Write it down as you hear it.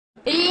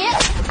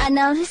I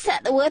noticed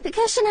that the word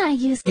percussion I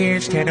use.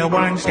 Here's to the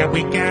ones that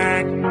we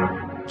got.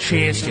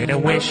 Cheers to the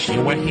wish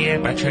you were here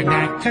but you're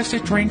not. 'Cause the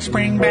drinks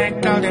bring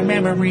back all the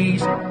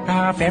memories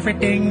of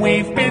everything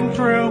we've been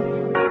through.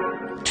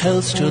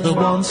 Toast to the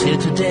ones here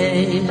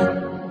today.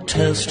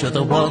 Toast to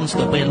the ones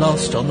that we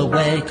lost on the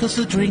way. 'Cause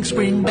the drinks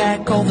bring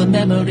back all the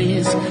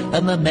memories,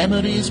 and the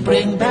memories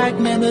bring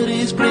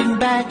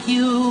back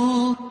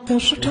you.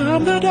 There's a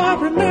time that I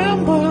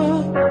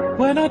remember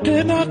when I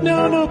did not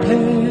know no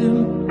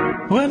pain,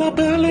 when I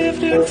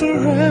believed in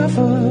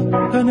forever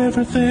and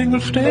everything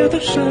would stay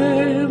the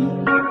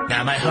same.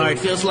 Now my heart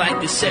feels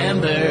like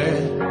December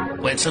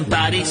when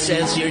somebody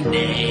says your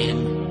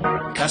name,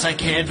 'cause I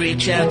can't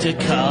reach out to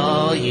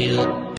call you.